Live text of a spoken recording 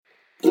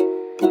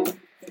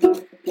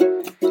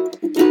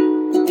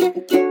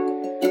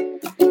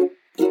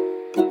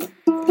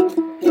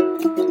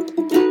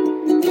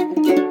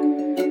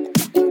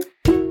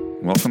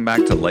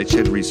Welcome back to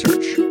Lightshed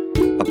Research,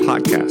 a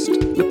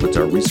podcast that puts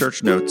our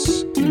research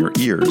notes in your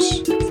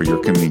ears for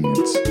your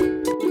convenience.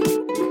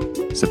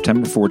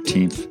 September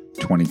 14th,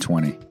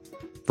 2020.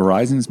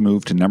 Verizon's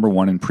moved to number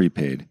one in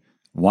prepaid.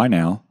 Why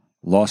now?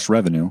 Lost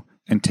revenue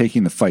and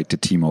taking the fight to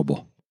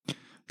T-Mobile.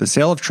 The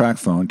sale of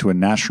TracFone to a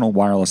national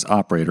wireless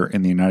operator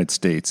in the United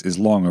States is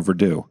long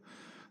overdue.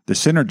 The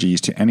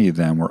synergies to any of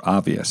them were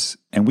obvious,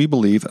 and we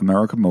believe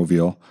America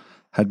Movil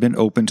had been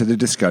open to the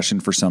discussion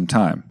for some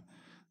time.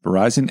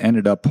 Verizon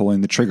ended up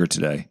pulling the trigger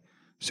today,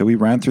 so we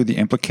ran through the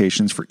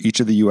implications for each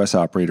of the U.S.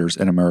 operators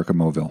at America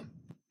Movil.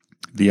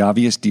 The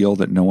obvious deal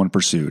that no one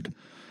pursued.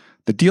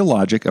 The deal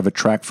logic of a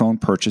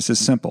TracFone purchase is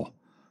simple.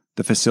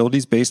 The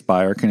facilities-based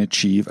buyer can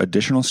achieve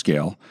additional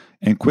scale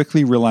and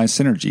quickly realize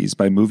synergies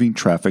by moving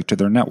traffic to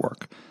their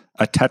network,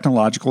 a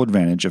technological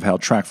advantage of how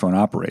TracFone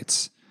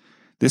operates.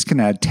 This can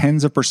add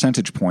tens of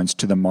percentage points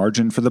to the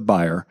margin for the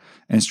buyer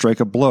and strike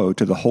a blow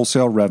to the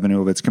wholesale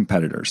revenue of its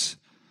competitors.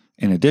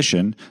 In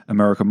addition,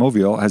 America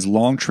Movil has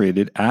long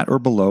traded at or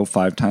below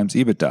 5 times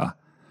EBITDA,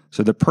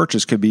 so the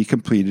purchase could be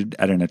completed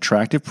at an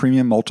attractive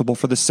premium multiple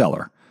for the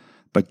seller,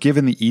 but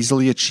given the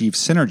easily achieved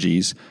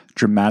synergies,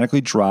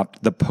 dramatically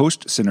dropped the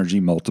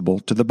post-synergy multiple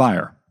to the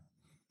buyer.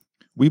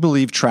 We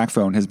believe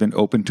TracFone has been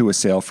open to a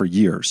sale for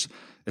years,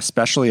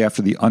 especially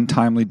after the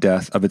untimely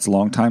death of its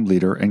longtime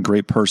leader and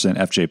great person,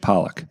 F.J.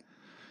 Pollock.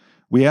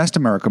 We asked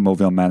America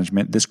Movil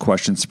management this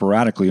question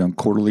sporadically on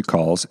quarterly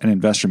calls and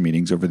investor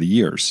meetings over the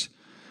years.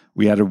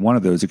 We added one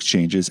of those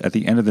exchanges at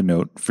the end of the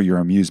note for your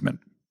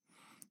amusement.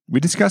 We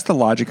discussed the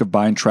logic of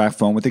buying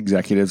TracFone with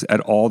executives at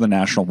all the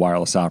national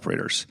wireless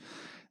operators.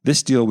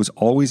 This deal was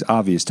always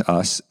obvious to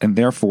us and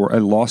therefore a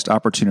lost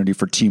opportunity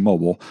for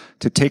T-Mobile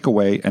to take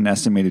away an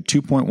estimated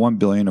 $2.1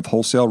 billion of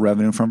wholesale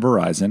revenue from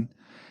Verizon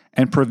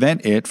and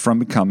prevent it from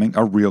becoming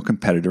a real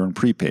competitor in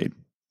prepaid.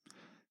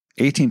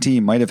 AT&T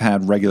might have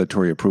had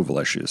regulatory approval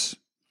issues.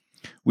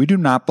 We do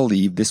not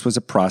believe this was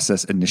a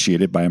process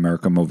initiated by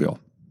America Movil.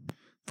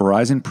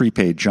 Verizon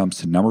prepaid jumps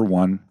to number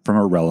one from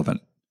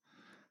irrelevant.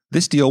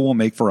 This deal will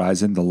make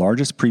Verizon the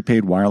largest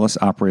prepaid wireless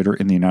operator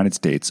in the United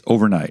States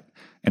overnight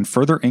and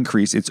further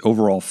increase its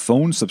overall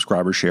phone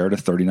subscriber share to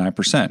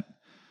 39%.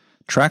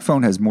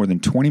 TracFone has more than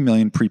 20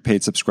 million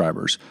prepaid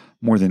subscribers,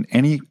 more than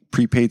any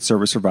prepaid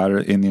service provider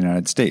in the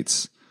United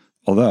States,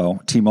 although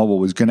T-Mobile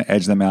was going to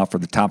edge them out for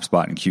the top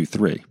spot in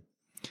Q3.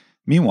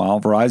 Meanwhile,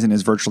 Verizon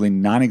is virtually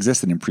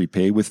non-existent in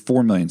prepaid with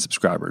 4 million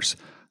subscribers,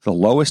 the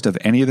lowest of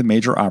any of the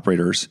major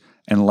operators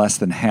and less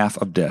than half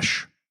of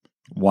Dish.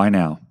 Why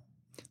now?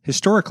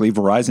 Historically,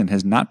 Verizon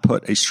has not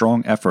put a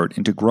strong effort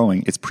into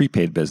growing its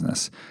prepaid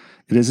business.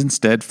 It is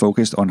instead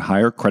focused on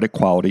higher credit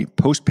quality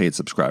postpaid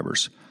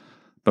subscribers.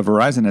 But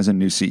Verizon has a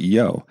new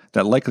CEO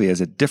that likely has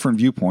a different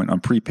viewpoint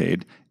on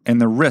prepaid and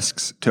the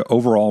risks to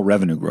overall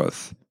revenue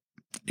growth.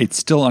 It's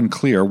still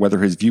unclear whether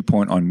his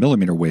viewpoint on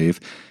millimeter wave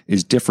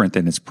is different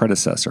than its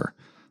predecessor,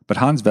 but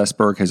Hans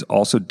Vestberg has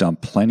also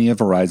dumped plenty of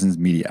Verizon's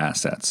media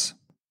assets.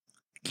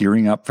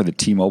 Gearing up for the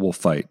T-Mobile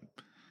fight.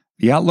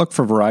 The outlook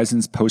for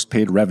Verizon's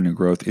postpaid revenue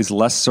growth is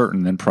less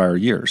certain than prior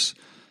years.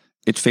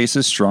 It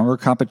faces stronger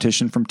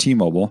competition from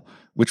T-Mobile,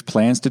 which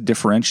plans to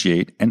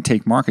differentiate and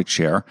take market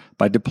share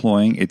by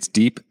deploying its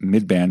deep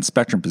mid-band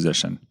spectrum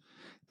position.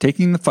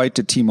 Taking the fight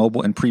to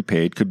T-Mobile in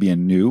prepaid could be a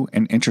new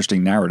and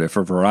interesting narrative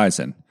for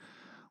Verizon.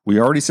 We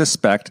already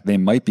suspect they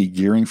might be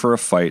gearing for a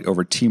fight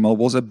over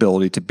T-Mobile's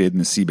ability to bid in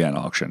the C-band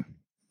auction.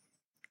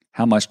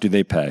 How much do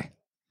they pay?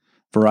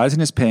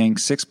 Verizon is paying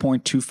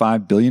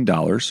 $6.25 billion,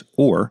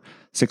 or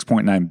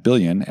 $6.9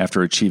 billion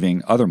after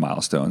achieving other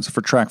milestones,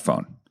 for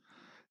TracFone.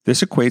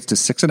 This equates to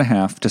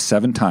 6.5 to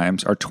 7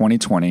 times our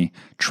 2020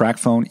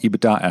 TracFone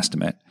EBITDA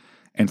estimate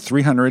and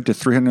 $300 to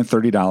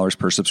 $330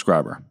 per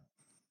subscriber.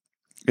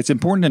 It's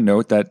important to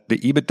note that the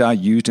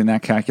EBITDA used in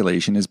that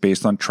calculation is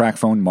based on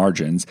TracFone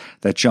margins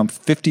that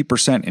jumped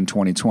 50% in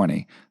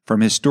 2020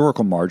 from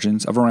historical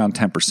margins of around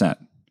 10%.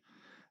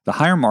 The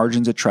higher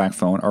margins at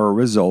TracFone are a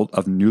result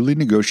of newly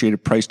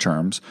negotiated price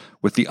terms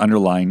with the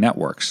underlying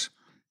networks.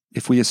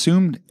 If we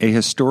assumed a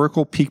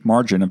historical peak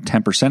margin of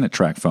 10% at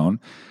TracFone,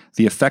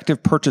 the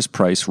effective purchase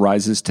price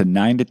rises to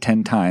 9 to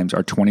 10 times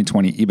our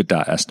 2020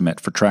 EBITDA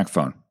estimate for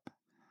TracFone.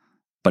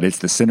 But it's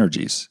the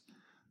synergies.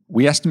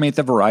 We estimate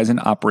that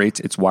Verizon operates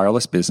its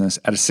wireless business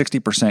at a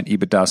 60%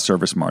 EBITDA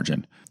service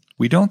margin.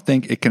 We don't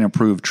think it can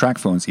improve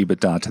TracFone's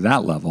EBITDA to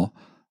that level,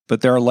 but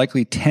there are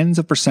likely tens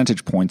of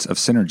percentage points of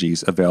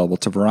synergies available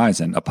to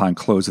Verizon upon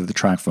close of the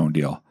TracFone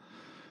deal.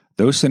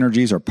 Those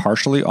synergies are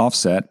partially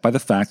offset by the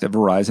fact that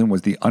Verizon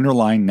was the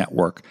underlying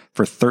network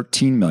for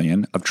 13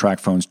 million of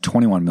TracFone's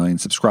 21 million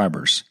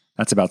subscribers.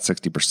 That's about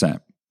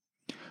 60%.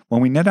 When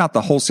we net out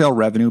the wholesale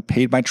revenue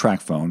paid by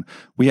TracFone,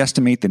 we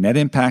estimate the net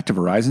impact to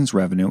Verizon's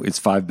revenue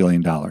is $5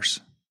 billion.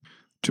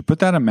 To put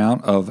that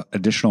amount of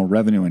additional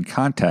revenue in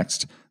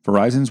context,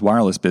 Verizon's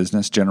wireless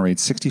business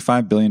generates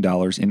 $65 billion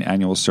in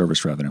annual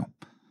service revenue.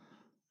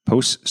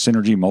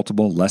 Post-synergy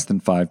multiple less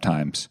than 5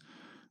 times.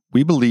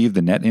 We believe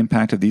the net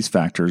impact of these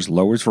factors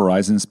lowers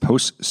Verizon's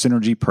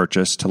post-synergy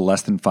purchase to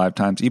less than 5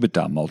 times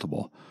EBITDA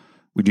multiple.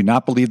 We do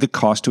not believe the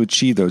cost to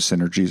achieve those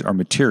synergies are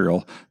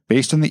material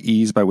based on the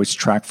ease by which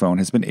TracFone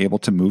has been able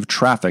to move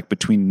traffic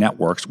between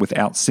networks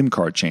without SIM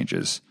card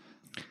changes.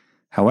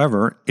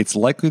 However, it's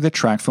likely that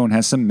TracFone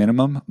has some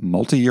minimum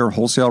multi-year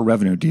wholesale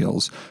revenue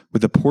deals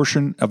with a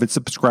portion of its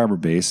subscriber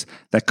base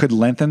that could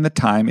lengthen the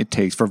time it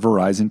takes for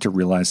Verizon to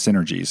realize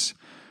synergies.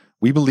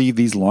 We believe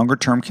these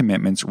longer-term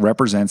commitments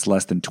represents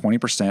less than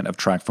 20% of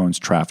TracFone's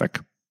traffic.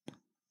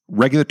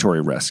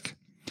 Regulatory risk.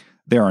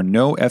 There are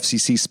no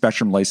FCC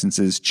spectrum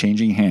licenses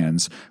changing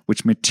hands,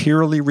 which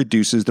materially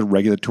reduces the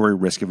regulatory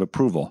risk of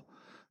approval.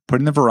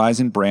 Putting the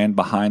Verizon brand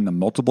behind the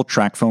multiple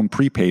TracFone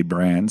prepaid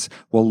brands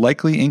will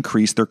likely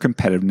increase their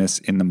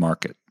competitiveness in the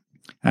market.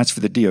 As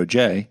for the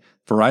DOJ,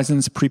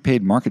 Verizon's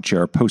prepaid market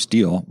share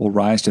post-deal will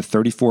rise to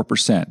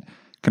 34%,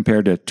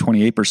 compared to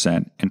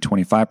 28% and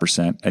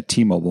 25% at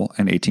T-Mobile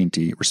and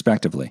AT&T,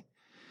 respectively.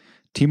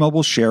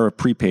 T-Mobile's share of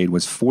prepaid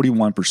was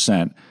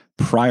 41%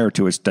 prior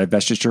to its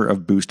divestiture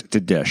of Boost to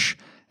Dish,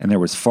 and there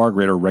was far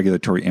greater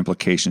regulatory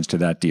implications to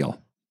that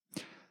deal.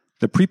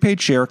 The prepaid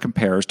share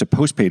compares to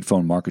postpaid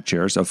phone market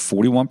shares of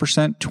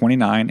 41%,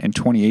 29%, and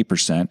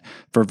 28%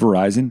 for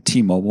Verizon,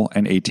 T-Mobile,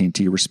 and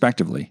AT&T,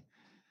 respectively.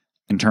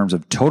 In terms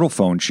of total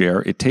phone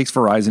share, it takes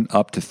Verizon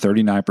up to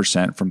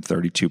 39% from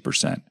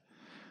 32%.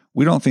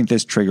 We don't think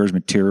this triggers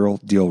material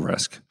deal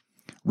risk.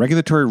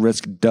 Regulatory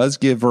risk does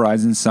give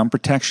Verizon some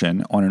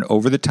protection on an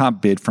over-the-top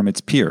bid from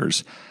its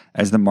peers,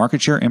 as the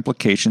market share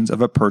implications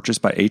of a purchase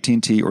by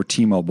AT&T or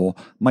T-Mobile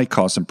might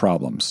cause some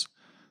problems.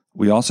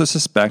 We also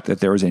suspect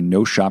that there is a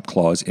no-shop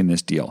clause in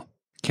this deal.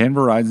 Can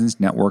Verizon's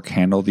network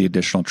handle the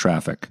additional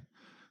traffic?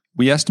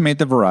 We estimate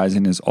that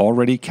Verizon is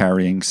already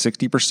carrying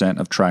 60%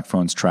 of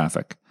TracFone's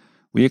traffic.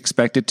 We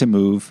expect it to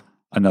move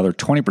another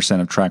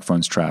 20% of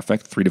TracFone's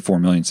traffic, 3 to 4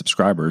 million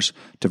subscribers,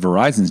 to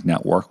Verizon's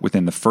network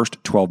within the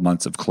first 12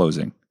 months of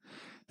closing.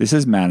 This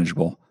is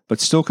manageable,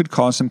 but still could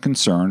cause some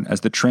concern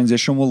as the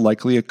transition will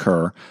likely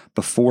occur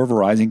before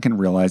Verizon can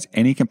realize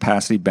any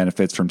capacity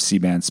benefits from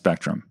C-band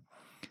spectrum.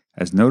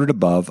 As noted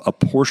above, a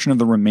portion of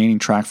the remaining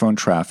TracFone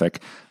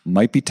traffic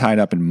might be tied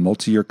up in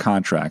multi-year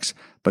contracts,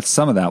 but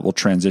some of that will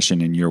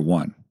transition in year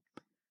one.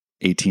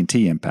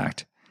 AT&T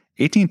impact.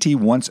 AT&T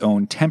once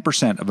owned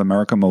 10% of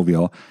America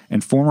Movil,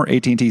 and former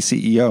AT&T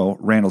CEO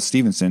Randall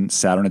Stephenson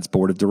sat on its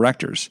board of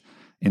directors.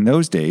 In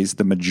those days,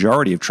 the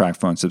majority of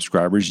TracFone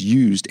subscribers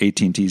used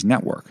AT&T's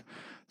network.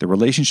 The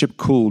relationship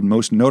cooled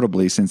most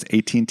notably since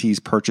AT&T's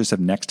purchase of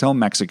Nextel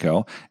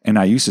Mexico and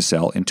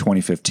iUSacell in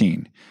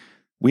 2015.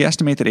 We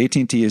estimate that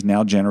AT&T is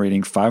now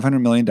generating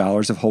 $500 million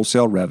of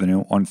wholesale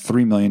revenue on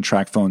 3 million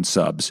TracFone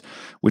subs,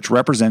 which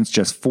represents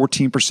just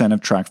 14%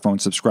 of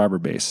TracFone's subscriber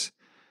base.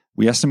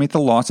 We estimate the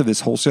loss of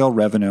this wholesale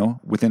revenue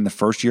within the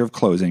first year of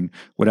closing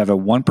would have a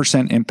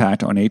 1%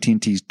 impact on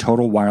AT&T's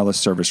total wireless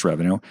service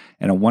revenue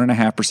and a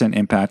 1.5%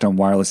 impact on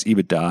wireless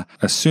EBITDA,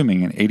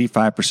 assuming an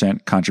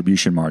 85%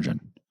 contribution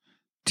margin.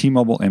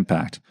 T-Mobile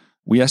impact.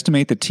 We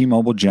estimate that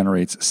T-Mobile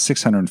generates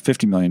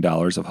 $650 million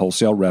of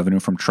wholesale revenue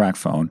from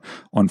TracFone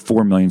on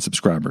 4 million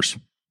subscribers.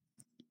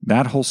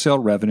 That wholesale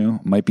revenue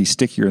might be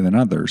stickier than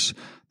others,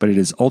 but it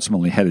is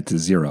ultimately headed to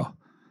zero.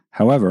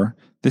 However,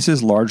 this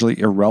is largely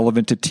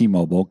irrelevant to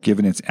T-Mobile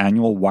given its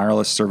annual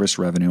wireless service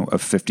revenue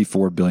of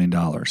 $54 billion.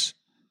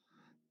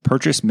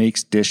 Purchase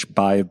makes Dish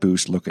buy of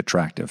Boost look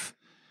attractive.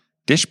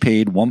 Dish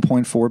paid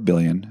 $1.4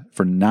 billion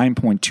for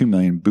 9.2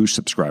 million Boost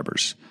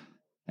subscribers,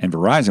 and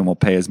Verizon will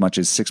pay as much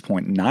as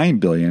 $6.9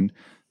 billion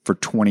for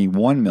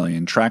 21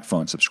 million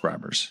TracFone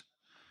subscribers.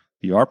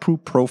 The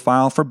ARPU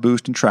profile for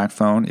Boost and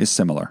TracFone is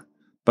similar,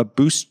 but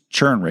Boost's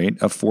churn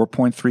rate of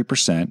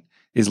 4.3%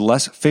 is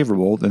less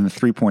favorable than the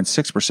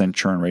 3.6%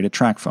 churn rate at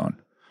TracFone.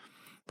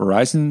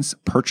 Verizon's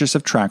purchase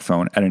of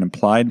TracFone at an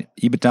implied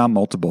EBITDA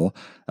multiple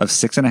of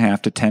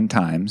 6.5 to 10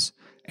 times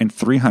and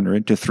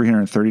 $300 to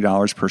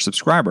 $330 per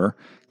subscriber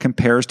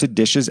compares to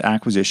Dish's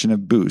acquisition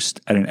of Boost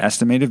at an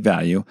estimated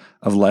value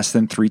of less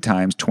than 3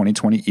 times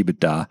 2020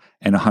 EBITDA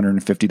and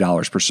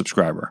 $150 per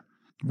subscriber.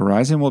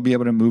 Verizon will be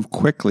able to move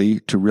quickly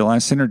to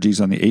realize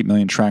synergies on the 8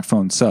 million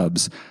TracFone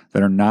subs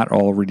that are not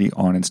already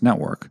on its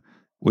network,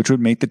 which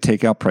would make the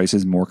takeout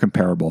prices more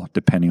comparable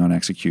depending on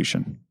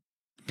execution.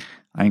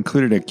 I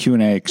included a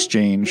Q&A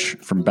exchange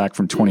from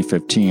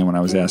 2015 when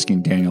I was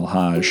asking Daniel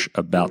Haj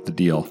about the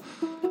deal.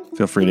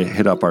 Feel free to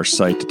hit up our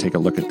site to take a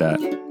look at that.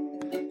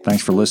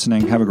 Thanks for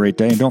listening. Have a great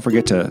day. And don't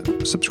forget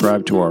to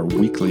subscribe to our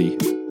weekly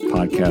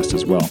podcast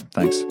as well.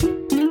 Thanks.